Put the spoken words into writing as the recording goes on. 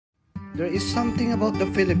There is something about the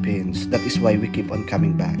Philippines that is why we keep on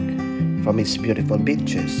coming back. From its beautiful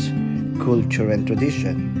beaches, culture and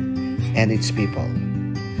tradition, and its people.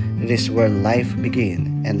 It is where life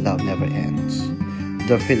begins and love never ends.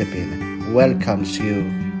 The Philippines welcomes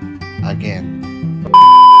you again.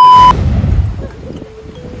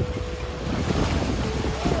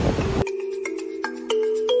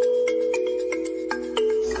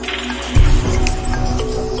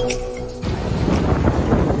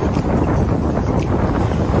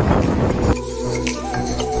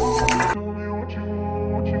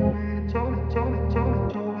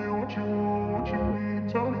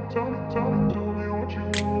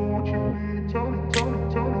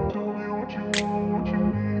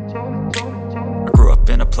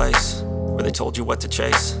 Place where they told you what to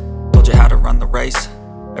chase, told you how to run the race.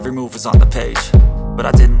 Every move was on the page, but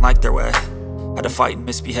I didn't like their way. Had to fight and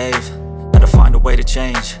misbehave, had to find a way to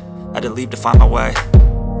change, had to leave to find my way.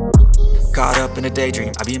 Caught up in a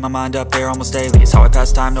daydream, I beat my mind up there almost daily. It's how I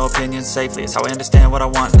pass time, no opinions safely. It's how I understand what I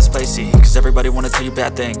want in this place, see. Cause everybody wanna tell you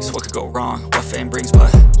bad things, what could go wrong, what fame brings. But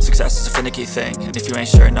success is a finicky thing, and if you ain't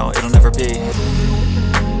sure, no, it'll never be.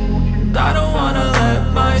 I don't wanna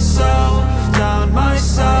let myself down,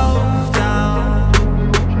 myself down.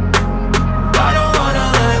 I don't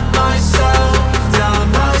wanna let myself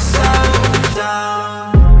down, myself down.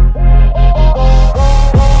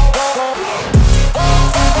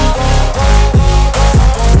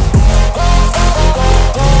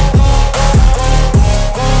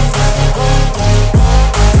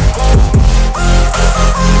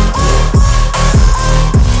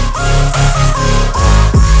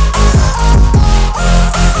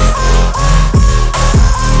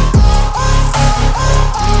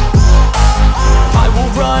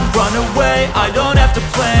 Run away, I don't have to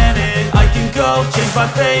plan it. I can go, change my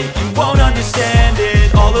fate, you won't understand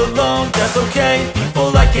it. All alone, that's okay,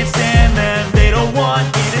 people I can't stand them. They don't want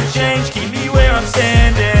me to change, keep me where I'm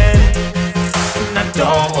standing. And I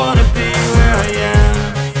don't wanna be where I am,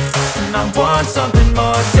 and I want something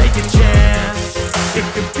more, take a chance. It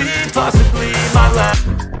could be possibly my last.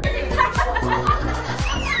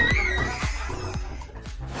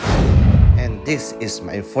 And this is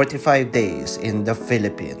my 45 days in the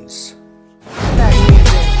Philippines.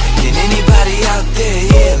 Can anybody out there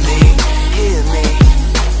hear me? Hear me?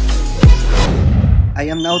 I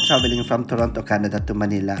am now traveling from Toronto, Canada to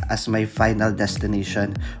Manila as my final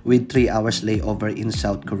destination with 3 hours layover in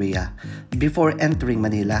South Korea. Before entering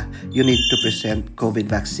Manila, you need to present COVID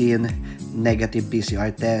vaccine, negative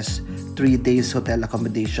PCR test, 3 days hotel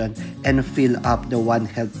accommodation, and fill up the One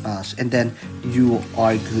Health Pass, and then you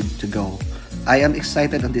are good to go. I am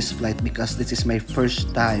excited on this flight because this is my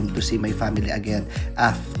first time to see my family again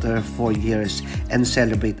after 4 years and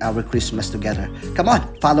celebrate our Christmas together. Come on,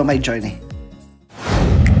 follow my journey.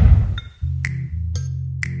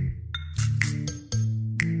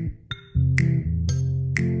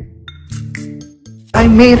 I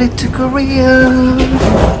made it to Korea.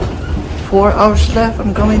 4 hours left.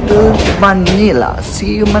 I'm going to Manila.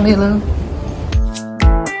 See you, Manila.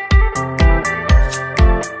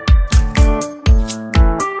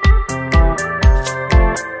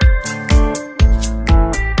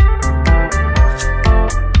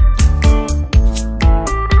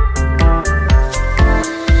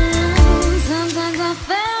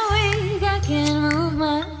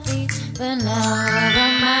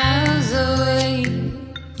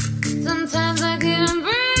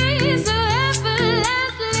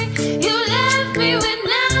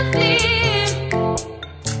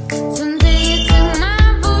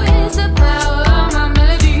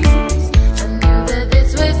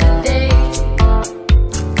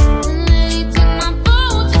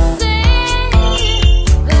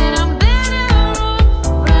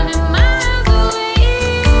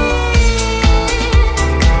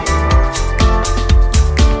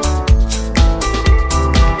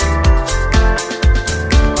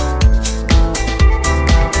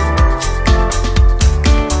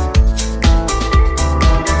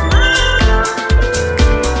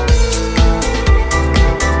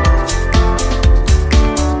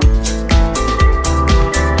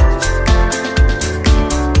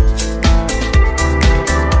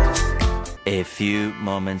 A few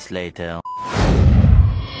moments later.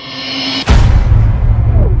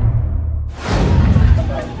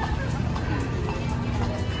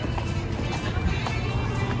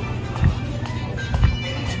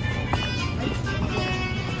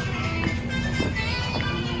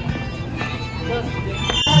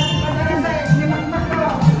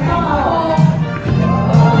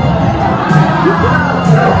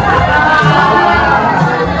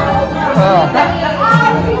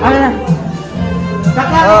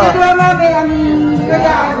 Dua mabe ang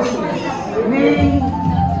kaya may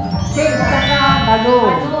cake saka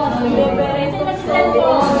balon.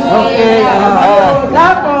 Okay,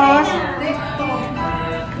 tapos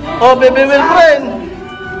Oh, baby Wilfred!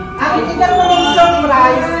 ang itignan mo ng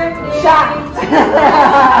surprise, siya.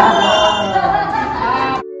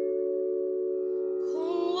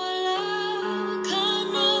 Kung wala ka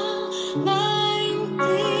nang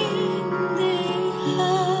maintindihan,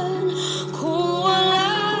 kung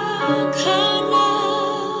wala ka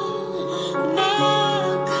nang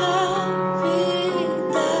makapitan,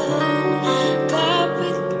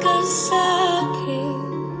 kapit ka sa'kin,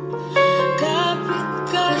 kapit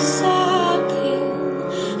ka sa'kin,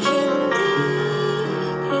 hindi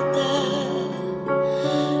kita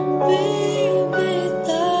bibitawan.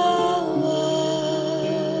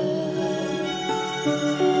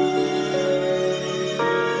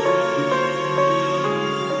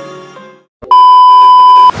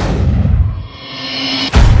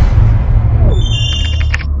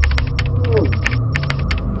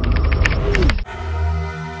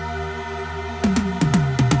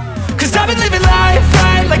 Cause I've been living life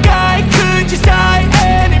right like I could just die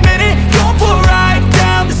any minute. Going for a ride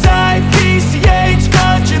down the side, PCH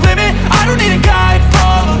country limit. I don't need a guide,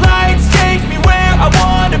 follow lights, take me where I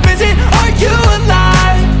wanna visit. Are you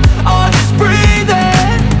alive? Or just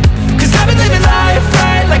breathing? Cause I've been living life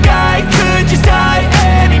right like I could just die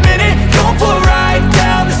any minute. Going for a ride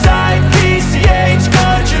down the side, PCH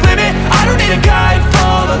country limit. I don't need a guide,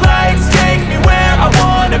 follow lights, take me where I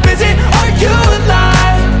wanna visit. Are you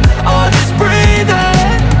alive? Or just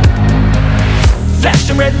breathing?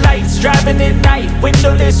 Flashing red lights, driving at night,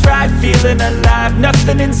 windowless ride, feeling alive.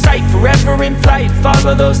 Nothing in sight, forever in flight.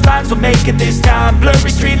 Follow those lines, we'll make it this time.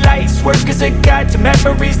 Blurry street lights, work as a guide to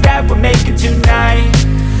memories that we're making tonight.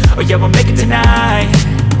 Oh yeah, we'll make it tonight.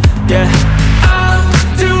 Yeah, I'll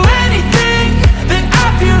do anything that I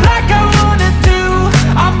feel like I wanna do.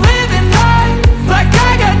 I'm living life like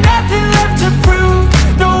I got nothing left to prove.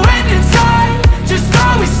 No end in sight, just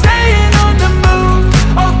always staying on the move.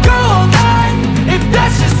 I'll go all night if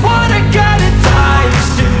that's just what I gotta do.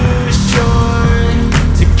 Life's too short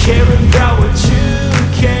to care about what you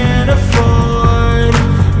can't afford.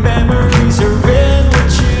 Memories are in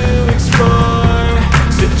what you explore,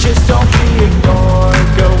 so just don't be ignored.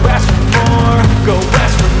 Go ask for more, go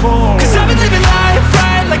ask for more. Cause I've been living life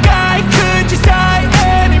right like I could just die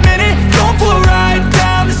any minute. Going for a ride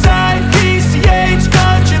down the side, PCH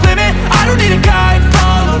country limit. I don't need a guide,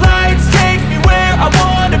 follow lights, take me where I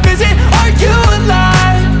wanna visit. Are you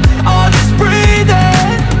alive? Or just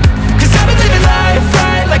breathing? Cause I've been living life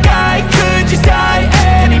right like I could just die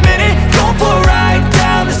any minute. Going for a ride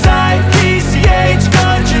down the side, PCH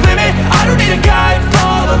country limit. I don't need a guide,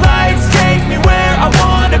 follow lights, take me where I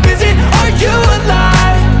wanna visit. Are you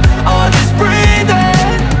alive? Or just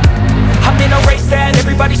breathing? I'm in a race that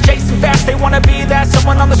everybody's chasing fast. They wanna be that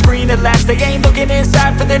someone on the screen at last. They ain't looking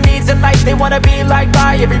inside for their needs in life. They wanna be liked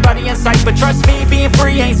by everybody in sight. But trust me, being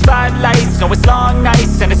free ain't spotlights. No, it's long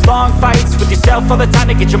nights and it's long fights with yourself all the time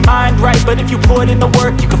to get your mind right. But if you put in the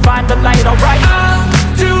work, you can find the light, alright. I'll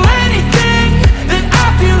do anything that I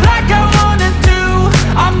feel like I wanna do.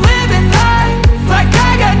 I'm living life like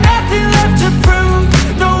I got nothing left to prove.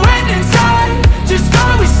 No end in sight, just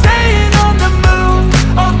always staying on the move.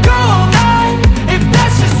 I'll go all night if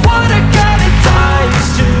that's just what I gotta do.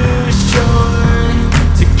 Life's too short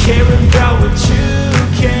to care about what you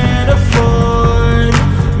can't afford.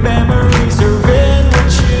 Memories are in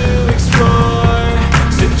what you explore,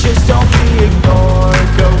 so just don't be ignored.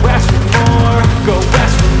 Go ask for more, go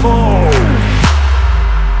ask for more.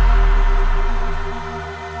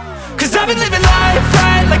 Cause I've been living life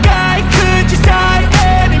right like I could just die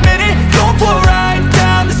any minute. Going for a ride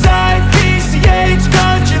down the side, PCH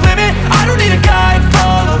country limit. I don't need a guide,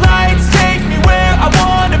 follow lights, take me where I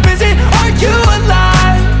wanna visit. Are you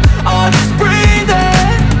alive? Or just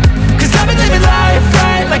breathing? Cause I've been living life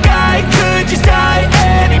right like I could just die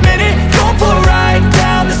any minute. Going for a ride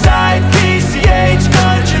down the side, PCH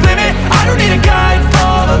country limit. I don't need a guide,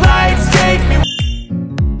 follow lights, take me.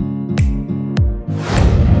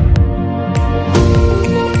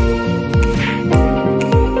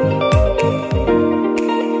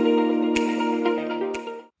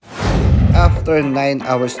 After 9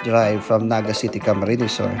 hours drive from Naga City,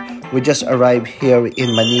 Camarines Sur, we just arrived here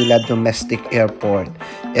in Manila Domestic Airport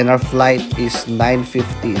and our flight is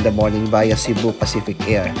 9:50 in the morning via Cebu Pacific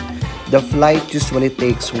Air. The flight usually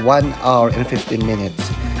takes 1 hour and 15 minutes.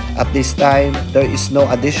 At this time, there is no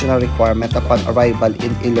additional requirement upon arrival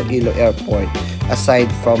in Iloilo Airport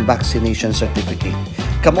aside from vaccination certificate.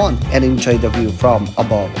 Come on and enjoy the view from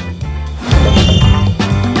above.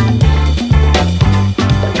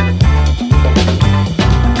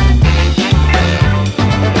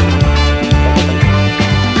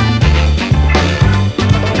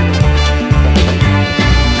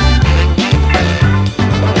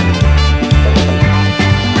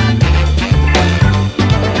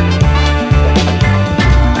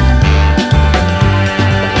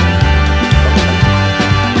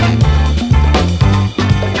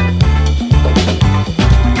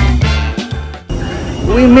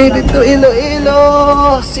 We made it to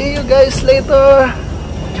Iloilo! See you guys later!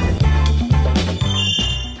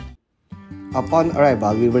 Upon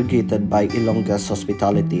arrival, we were greeted by Ilonga's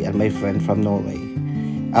hospitality and my friend from Norway.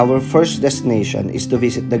 Our first destination is to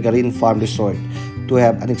visit the Garin Farm Resort to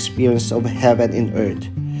have an experience of heaven in earth.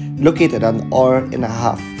 Located an hour and a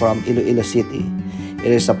half from Iloilo City,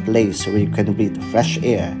 it is a place where you can breathe fresh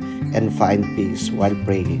air and find peace while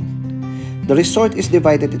praying. The resort is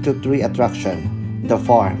divided into 3 attractions: the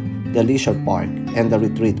farm, the leisure park, and the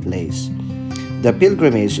retreat place. The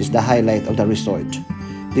pilgrimage is the highlight of the resort.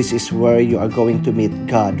 This is where you are going to meet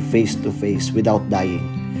God face to face without dying.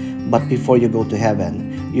 But before you go to heaven,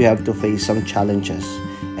 you have to face some challenges,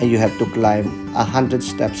 and you have to climb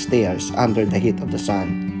 100-step stairs under the heat of the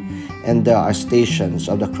sun. And there are stations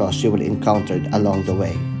of the cross you will encounter along the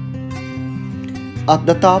way. At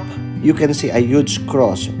the top, you can see a huge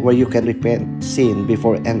cross where you can repent sin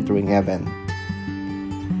before entering heaven.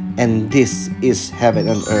 And this is heaven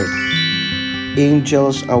on earth.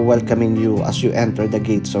 Angels are welcoming you as you enter the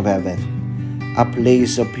gates of heaven. A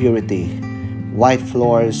place of purity, white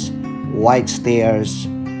floors, white stairs,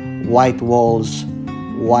 white walls,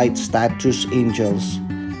 white statues, angels,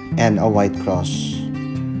 and a white cross.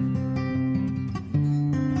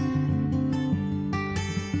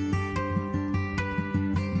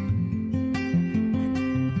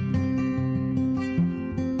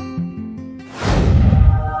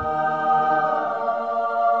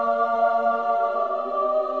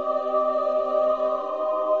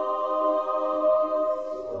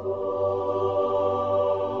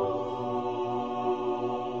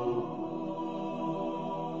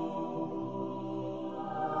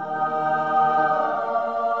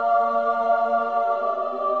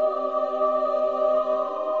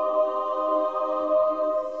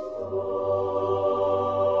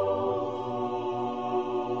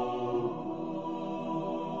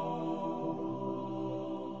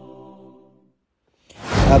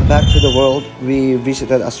 Back to the world, we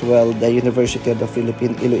visited as well the University of the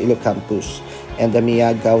Philippine Iloilo campus and the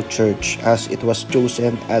Miagao Church, as it was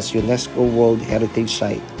chosen as UNESCO World Heritage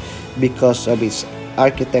Site because of its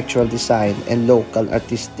architectural design and local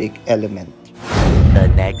artistic element.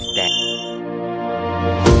 The next day.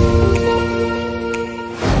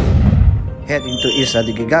 Heading to Isla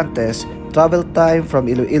de Gigantes, travel time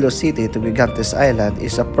from Iloilo City to Gigantes Island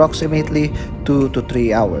is approximately 2 to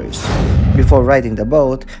 3 hours. Before riding the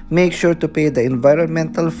boat, make sure to pay the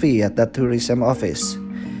environmental fee at the tourism office.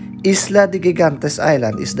 Isla de Gigantes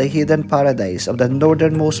Island is the hidden paradise of the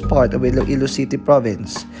northernmost part of Iloilo City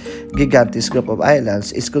province. Gigantes group of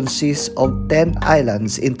islands consists of 10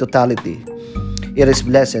 islands in totality. It is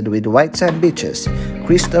blessed with white sand beaches,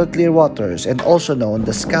 crystal clear waters, and also known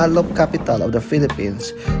the scallop capital of the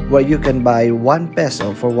Philippines, where you can buy 1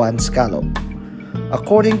 peso for 1 scallop.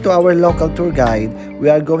 According to our local tour guide, we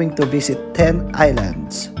are going to visit 10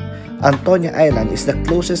 islands. Antonia Island is the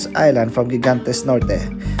closest island from Gigantes Norte.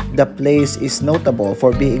 The place is notable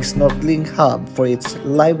for being snorkeling hub for its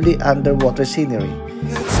lively underwater scenery.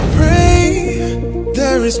 Let's pray.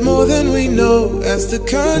 There is more than we know as the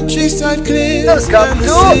countryside clears. Welcome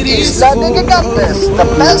to Isla de Gigantes, the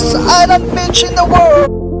best island beach in the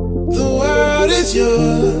world. The world is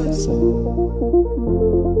yours.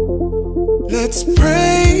 Let's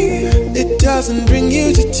pray it doesn't bring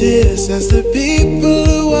you to tears as the people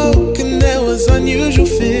awoke and there was unusual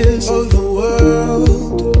fears of the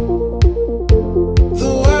world.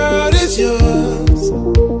 The world is yours.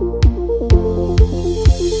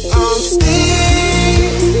 I'll stay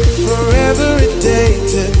forever a day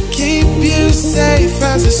to keep you safe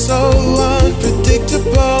as it's so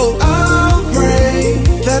unpredictable. I'll pray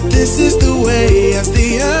that this is the way as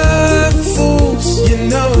the earth falls. You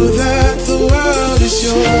know that the world is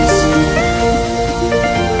yours.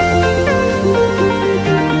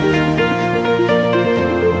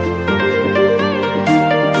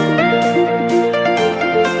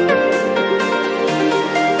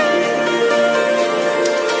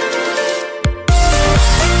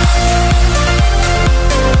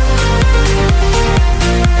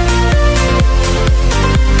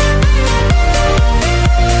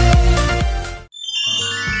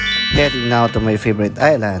 Heading now to my favorite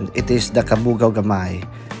island, it is the Cabugao Gamay,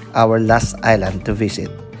 our last island to visit.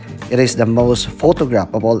 It is the most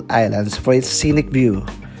photographed of all islands for its scenic view.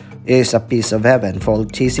 It is a piece of heaven for all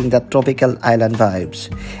chasing the tropical island vibes,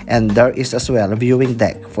 and there is as well a viewing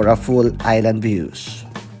deck for a full island views.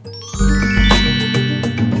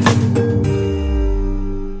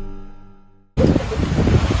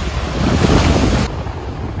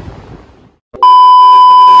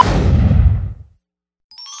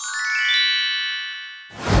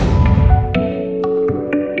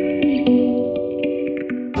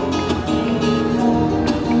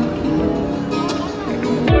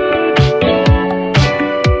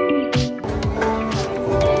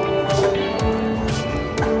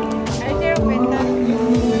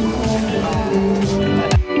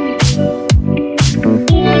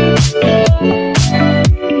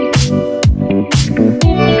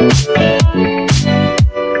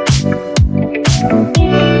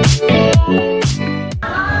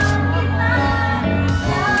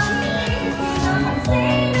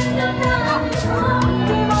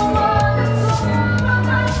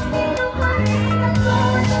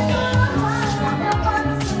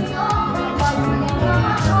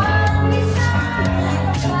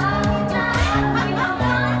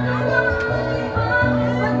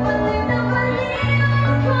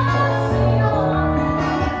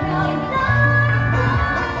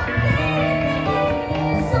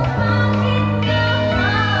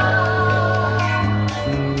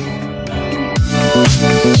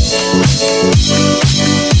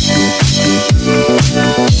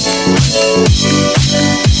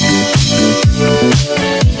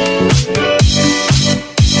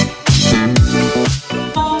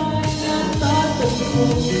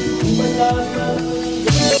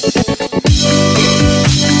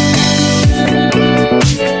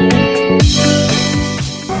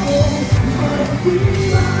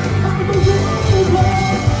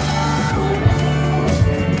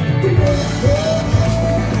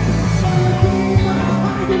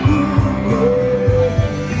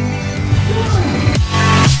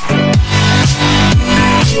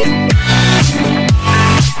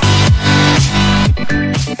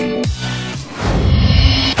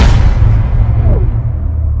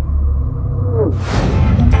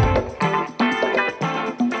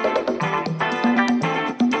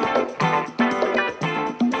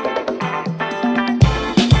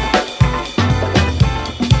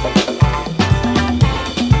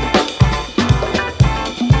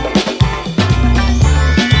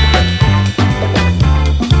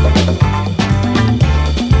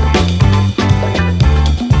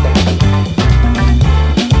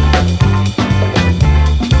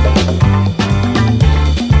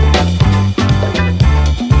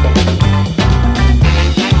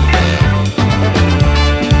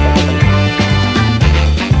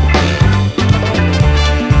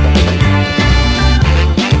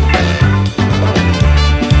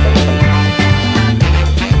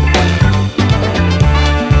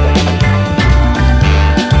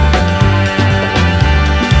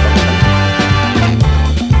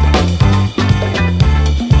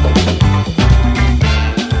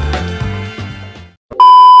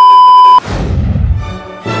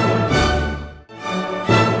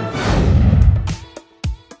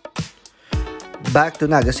 Back to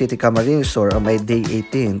Naga City Camarines Store on my day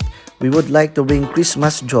 18th, we would like to bring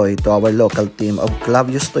Christmas joy to our local team of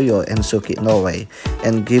Clavius Toyo and Suki Norway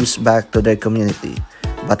and gives back to their community.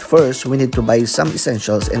 But first, we need to buy some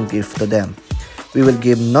essentials and gift to them. We will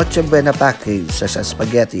give Noche Buena package such as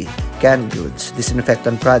spaghetti, canned goods,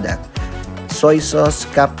 disinfectant product, soy sauce,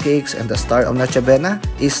 cupcakes, and the star of Noche Buena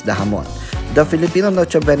is the hamon. The Filipino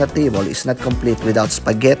Noche Buena table is not complete without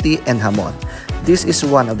spaghetti and hamon. This is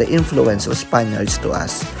one of the influence of Spaniards to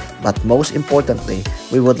us. But most importantly,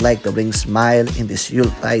 we would like to bring smile in this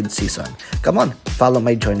Yuletide season. Come on, follow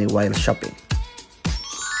my journey while shopping.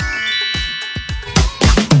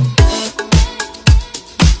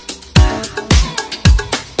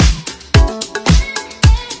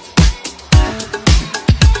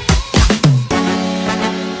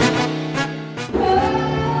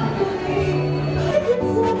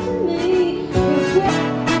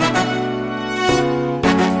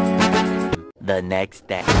 The next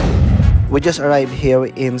day. We just arrived here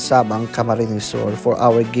in Sabang, Camarines Sur for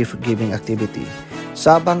our gift-giving activity.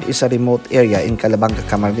 Sabang is a remote area in Calabanga,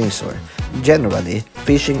 Camarines Sur. Generally,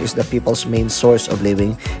 fishing is the people's main source of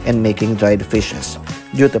living and making dried fishes.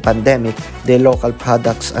 Due to pandemic, their local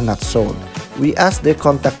products are not sold. We asked their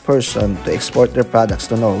contact person to export their products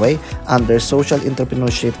to Norway under social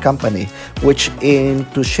entrepreneurship company, which aim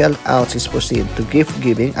to shell out its proceeds to gift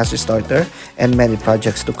giving as a starter and many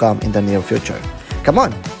projects to come in the near future. Come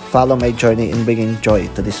on, follow my journey in bringing joy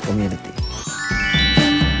to this community.